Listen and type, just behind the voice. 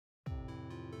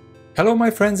Hello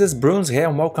my friends, it's Bruns here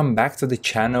and welcome back to the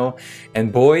channel. And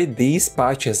boy, these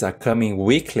patches are coming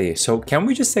weekly, so can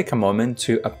we just take a moment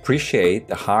to appreciate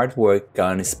the hard work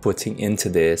Gun is putting into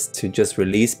this to just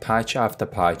release patch after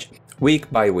patch,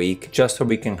 week by week, just so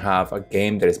we can have a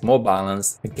game that is more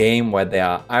balanced, a game where they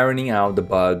are ironing out the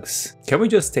bugs. Can we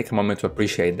just take a moment to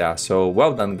appreciate that? So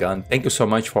well done Gun, thank you so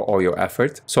much for all your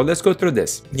effort. So let's go through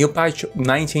this. New patch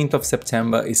 19th of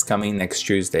September is coming next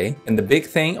Tuesday, and the big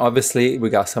thing, obviously,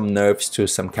 we got some nerfs to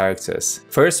some characters.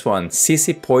 First one,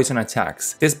 Sissy poison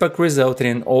attacks. This bug resulted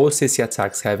in all Sissy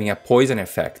attacks having a poison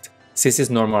effect. Sissy's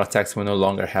normal attacks will no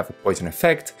longer have a poison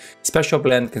effect. Special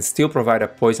Blend can still provide a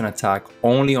poison attack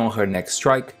only on her next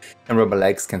strike, and Rubber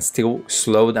Legs can still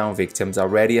slow down victims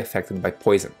already affected by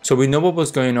poison. So we know what was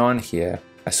going on here.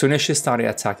 As soon as she started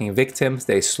attacking victims,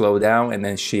 they slow down, and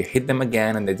then she hit them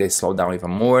again and then they slow down even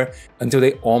more until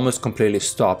they almost completely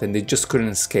stopped and they just couldn't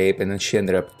escape, and then she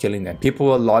ended up killing them. People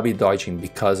were lobby dodging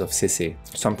because of Sissy.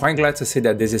 So I'm quite glad to see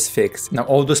that this is fixed. Now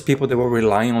all those people that were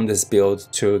relying on this build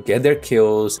to get their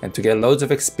kills and to get loads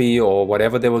of XP or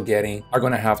whatever they were getting are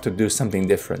gonna have to do something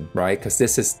different, right? Because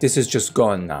this is just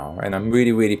gone now, and I'm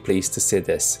really pleased to see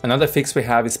this. Another fix we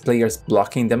have is players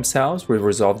blocking themselves. We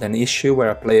resolved an issue where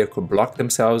a player could block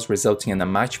themselves, resulting in a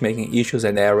matchmaking issues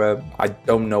and error. I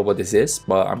don't know what this is,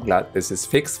 but I'm glad this is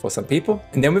fixed for some people.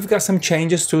 And then we've got some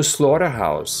changes to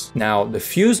Slaughterhouse. Now the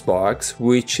fuse box,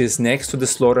 which is next to the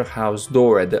Slaughterhouse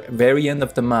door at the very end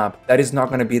of the map, that is not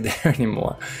going to be there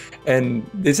anymore. And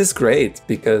this is great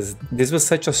because this was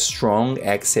such a strong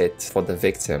exit for the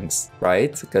victims,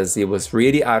 right? Because it was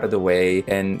really out of the way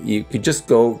and you could just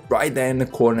go right there in the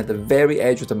corner at the very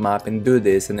edge of the map and do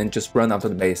this and then just run out of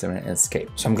the basement and escape.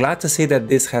 So I'm glad to see that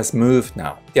this has moved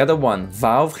now. The other one,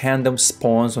 valve handle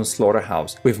spawns on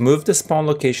Slaughterhouse. We've moved the spawn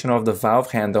location of the valve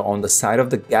handle on the side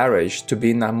of the garage to be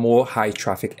in a more high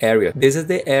traffic area. This is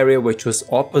the area which was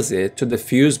opposite to the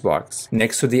fuse box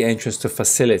next to the entrance to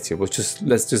facility, which is,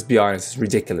 let's just be honest, it's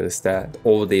ridiculous that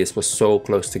all this was so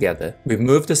close together. We've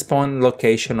moved the spawn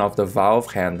location of the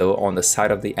valve handle on the side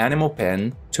of the animal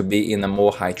pen to be in a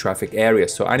more high traffic area.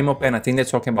 So animal pen, I think they're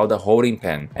talking about the holding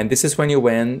pen. And this is when you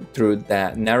went through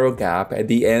that narrow gap at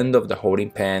the end of the holding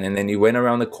pen, and then you went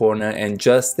around the corner, and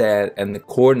just there in the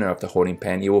corner of the holding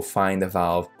pen, you will find the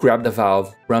valve, grab the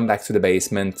valve, run back to the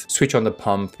basement, switch on the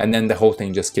pump, and then the whole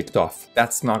thing just kicked off.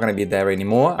 That's not going to be there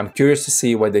anymore. I'm curious to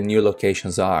see what the new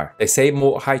locations are. They say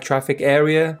more high traffic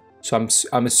area, so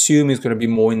I'm assuming it's going to be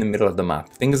more in the middle of the map.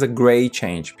 I think it's a great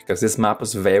change because this map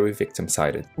was very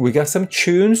victim-sided. We got some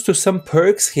tunes to some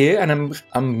perks here, and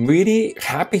I'm really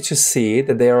happy to see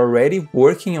that they're already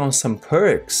working on some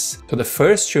perks. So the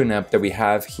first tune-up that we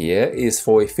have here is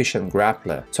for Efficient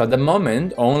Grappler. So at the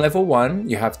moment, on level 1,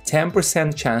 you have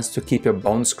 10% chance to keep your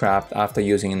bone scrapped after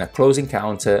using in a close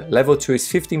encounter. Level 2 is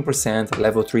 15%,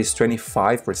 level 3 is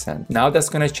 25%. Now that's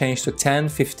going to change to 10,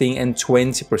 15, and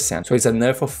 20%. So it's a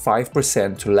nerf of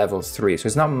 5% to level 3, so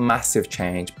it's not massive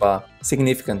change, but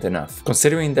significant enough.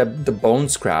 Considering that the bone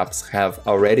scraps have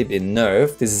already been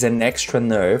nerfed, this is an extra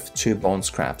nerf to bone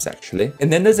scraps actually.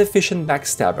 And then there's Efficient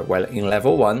Backstabber. Well, in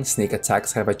level 1, sneak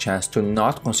attacks have a chance to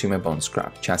not consume a bone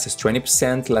scrap. Chances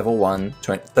 20% level 1,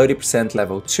 30%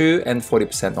 level 2, and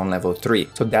 40% on level 3.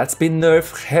 So that's been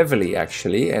nerfed heavily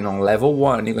actually, and on level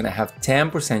 1 you're gonna have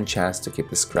 10% chance to keep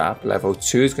the scrap, level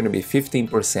 2 is gonna be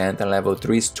 15%, and level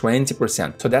 3 is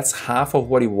 20%. So that's half of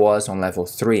what it was on level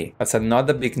 3. That's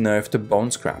another big nerf to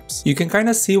bone scraps. You can kind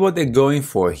of see what they're going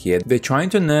for here. They're trying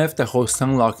to nerf the whole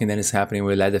stun locking that is happening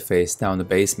with Leatherface down the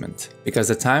basement. Because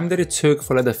the time that it took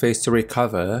for Leatherface to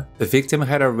recover, the victim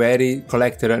had already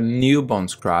collected a new bone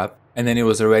scrap, and then it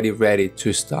was already ready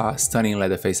to start stunning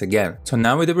Leatherface again. So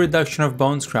now with the reduction of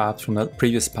bone scraps from the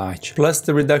previous patch, plus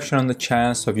the reduction on the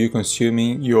chance of you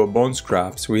consuming your bone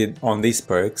scraps on these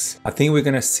perks, I think we're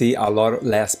gonna see a lot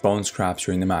less bone scraps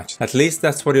during the match. At least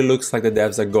that's what it looks like the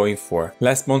devs are going for.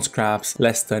 Less bone scraps,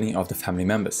 less stunning of the family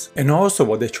members. And also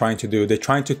what they're trying to do, they're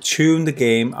trying to tune the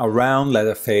game around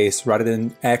Leatherface rather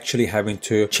than actually having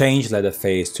to change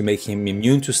Leatherface to make him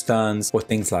immune to stuns or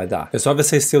things like that. There's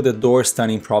obviously still the door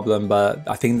stunning problem, but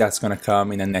I think that's gonna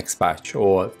come in the next patch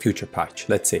or future patch.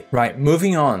 Let's see. Right,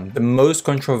 moving on. The most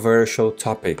controversial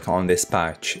topic on this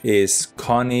patch is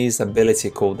Connie's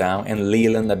ability cooldown and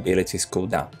Leland abilities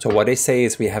cooldown. So what they say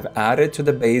is we have added to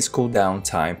the base cooldown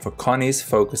time for Connie's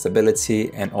focused ability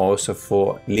and also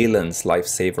for Leland's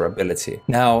lifesaver ability.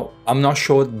 Now, I'm not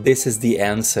sure this is the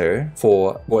answer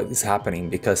for what is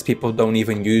happening because people don't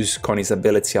even use Connie's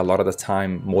ability a lot of the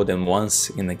time more than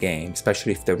once in the game,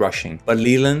 especially if they're rushing. But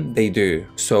Leland, they do.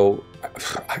 So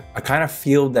I kind of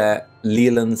feel that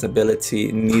Leland's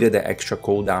ability needed the extra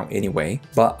cooldown anyway.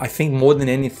 But I think more than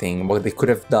anything, what they could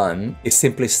have done is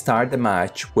simply start the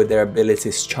match with their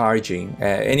abilities charging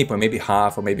at any point, maybe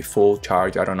half or maybe full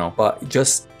charge, I don't know, but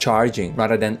just charging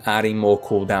rather than adding more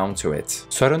cooldown to it.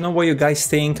 So I don't know what you guys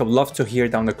think. I'd love to hear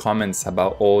down the comments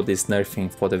about all this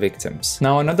nerfing for the victims.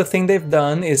 Now another thing they've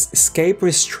done is escape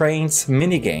restraints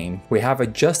minigame. We have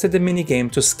adjusted the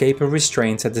minigame to escape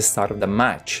restraints at the start of the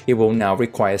match. It will now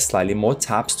require slightly more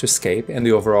taps to escape, and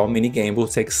the overall minigame will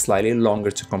take slightly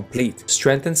longer to complete.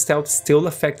 Strength and stealth still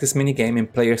affect this minigame,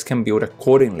 and players can build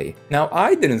accordingly. Now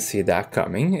I didn't see that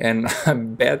coming, and I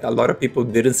bet a lot of people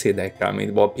didn't see that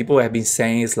coming. What people have been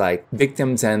saying is like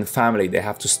victims and family, they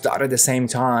have to start at the same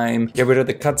time, get rid of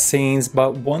the cutscenes.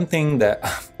 But one thing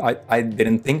that I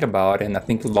didn't think about, and I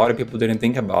think a lot of people didn't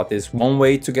think about, is one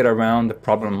way to get around the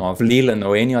problem of Leland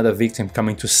or any other victim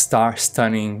coming to start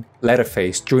stunning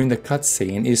Leatherface during the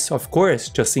cutscene is, of course,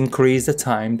 just increase the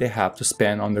time they have to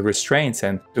spend on the restraints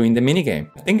and doing the minigame.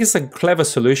 I think it's a clever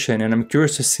solution, and I'm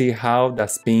curious to see how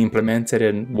that's being implemented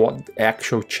and what the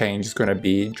actual change is going to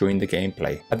be during the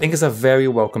gameplay. I think it's a very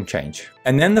welcome change.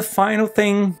 And then the final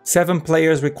thing, 7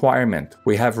 players requirement.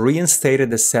 We have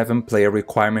reinstated the 7-player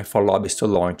requirement for lobbies to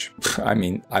launch. I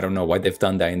mean, I don't know why they've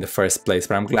done that in the first place,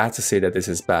 but I'm glad to see that this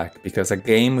is back, because a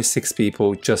game with 6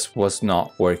 people just was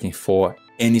not working for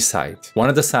any side. One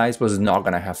of the sides was not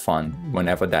gonna have fun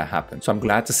whenever that happened. So I'm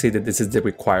glad to see that this is the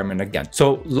requirement again.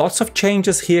 So lots of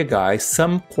changes here, guys.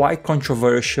 Some quite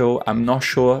controversial. I'm not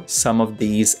sure some of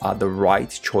these are the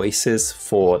right choices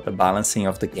for the balancing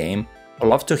of the game. I'd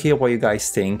love to hear what you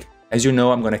guys think. As you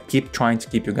know, I'm going to keep trying to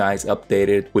keep you guys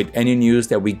updated with any news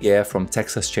that we get from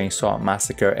Texas Chainsaw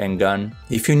Massacre and Gun.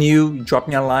 If you're new, drop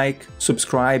me a like,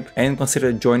 subscribe, and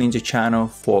consider joining the channel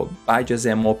for badges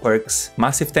and more perks.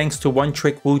 Massive thanks to One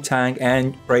Trick Wu-Tang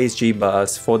and praise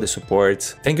GBus for the support.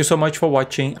 Thank you so much for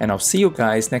watching, and I'll see you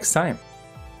guys next time.